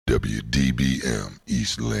WDBM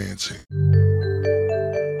East Lansing.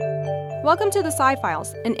 Welcome to the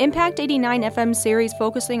Sci-Files, an Impact 89 FM series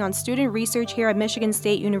focusing on student research here at Michigan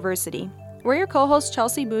State University. We're your co-hosts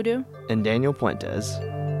Chelsea Boudou and Daniel Puentes.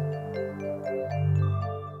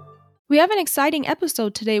 We have an exciting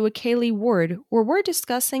episode today with Kayleigh Ward, where we're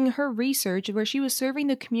discussing her research where she was serving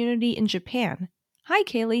the community in Japan. Hi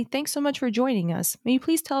Kayleigh, thanks so much for joining us. May you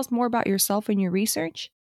please tell us more about yourself and your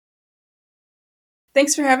research?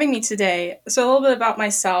 Thanks for having me today. So a little bit about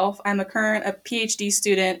myself. I'm a PhD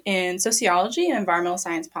student in sociology and environmental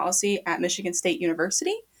science policy at Michigan State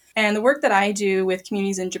University. And the work that I do with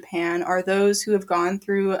communities in Japan are those who have gone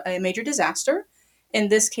through a major disaster. In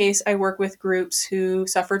this case, I work with groups who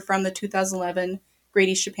suffered from the 2011 Great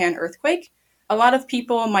East Japan earthquake. A lot of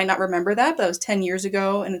people might not remember that, but that was 10 years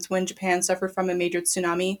ago, and it's when Japan suffered from a major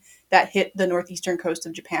tsunami that hit the northeastern coast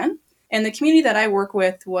of Japan. And the community that I work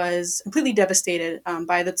with was completely devastated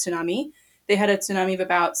by the tsunami. They had a tsunami of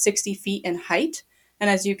about 60 feet in height. And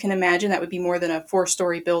as you can imagine, that would be more than a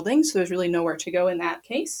 4-story building. So there's really nowhere to go in that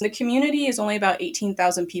case. The community is only about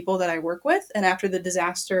 18,000 people that I work with. And after the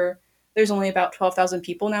disaster, there's only about 12,000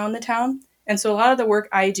 people now in the town. And so a lot of the work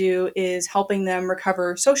I do is helping them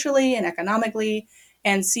recover socially and economically,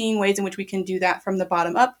 and seeing ways in which we can do that from the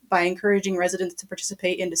bottom up by encouraging residents to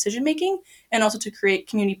participate in decision making and also to create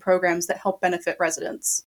community programs that help benefit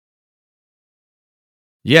residents.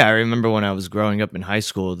 Yeah, I remember when I was growing up in high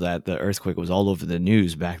school that the earthquake was all over the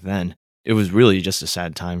news back then. It was really just a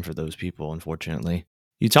sad time for those people, unfortunately.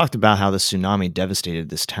 You talked about how the tsunami devastated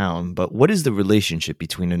this town, but what is the relationship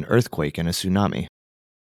between an earthquake and a tsunami?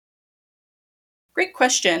 Great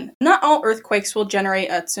question. Not all earthquakes will generate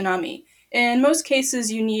a tsunami. In most cases,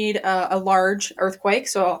 you need a large earthquake,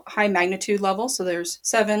 so a high magnitude level. So there's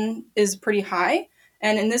 7 is pretty high.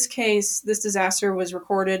 And in this case, this disaster was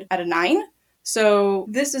recorded at a 9. So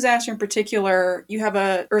this disaster in particular, you have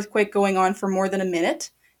an earthquake going on for more than a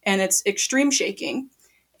minute, and it's extreme shaking.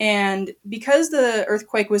 And because the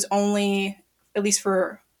earthquake was only, at least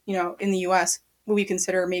for, in the US, what we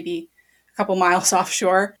consider maybe a couple miles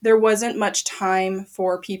offshore, there wasn't much time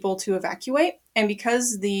for people to evacuate. And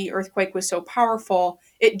because the earthquake was so powerful,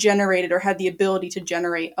 it generated or had the ability to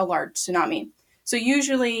generate a large tsunami. So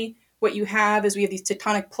usually what you have is we have these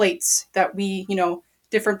tectonic plates that we,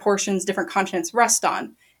 different portions, different continents rest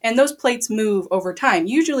on. And those plates move over time,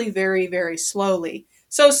 usually very, very slowly.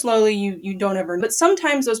 So slowly you don't ever, but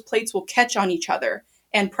sometimes those plates will catch on each other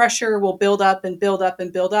and pressure will build up and build up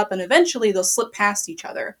and build up, and eventually they'll slip past each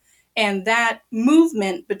other. And that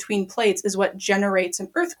movement between plates is what generates an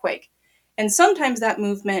earthquake. And sometimes that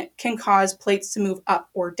movement can cause plates to move up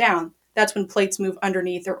or down. That's when plates move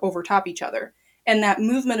underneath or over top each other. And that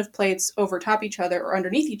movement of plates over top each other or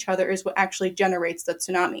underneath each other is what actually generates the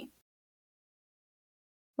tsunami.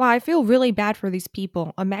 Wow, I feel really bad for these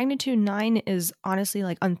people. A magnitude 9 is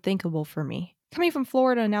honestly unthinkable for me. Coming from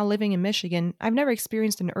Florida and now living in Michigan, I've never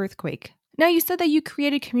experienced an earthquake. Now, you said that you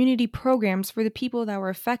created community programs for the people that were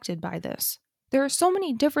affected by this. There are so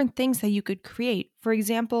many different things that you could create. For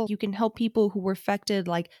example, you can help people who were affected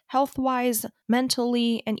health-wise,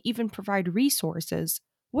 mentally, and even provide resources.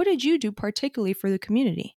 What did you do particularly for the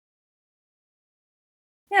community?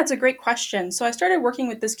 Yeah, it's a great question. So I started working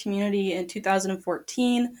with this community in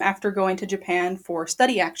 2014 after going to Japan for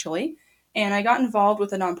study, actually. And I got involved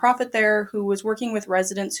with a nonprofit there who was working with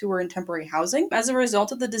residents who were in temporary housing. As a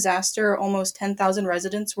result of the disaster, almost 10,000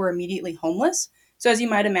 residents were immediately homeless. So as you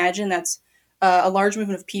might imagine, that's a large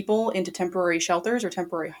movement of people into temporary shelters or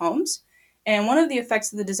temporary homes. And one of the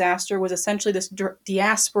effects of the disaster was essentially this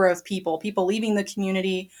diaspora of people leaving the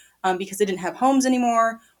community because they didn't have homes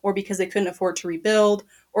anymore, or because they couldn't afford to rebuild,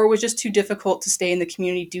 or it was just too difficult to stay in the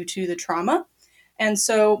community due to the trauma. And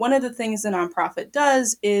so one of the things the nonprofit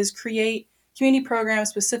does is create community programs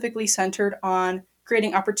specifically centered on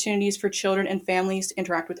creating opportunities for children and families to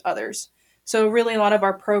interact with others. So really a lot of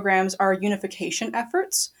our programs are unification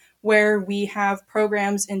efforts where we have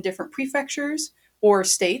programs in different prefectures or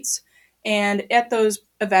states. And at those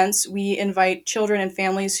events, we invite children and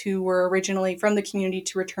families who were originally from the community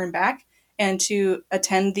to return back and to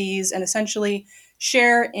attend these and essentially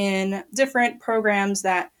share in different programs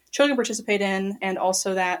that children participate in and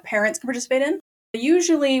also that parents can participate in.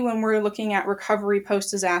 Usually when we're looking at recovery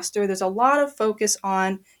post-disaster, there's a lot of focus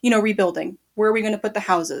on, rebuilding. Where are we going to put the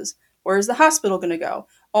houses? Where's the hospital going to go?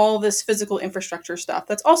 All this physical infrastructure stuff.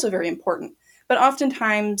 That's also very important. But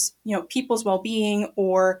oftentimes, people's well-being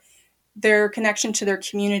or their connection to their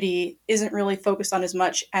community isn't really focused on as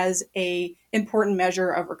much as a important measure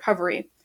of recovery.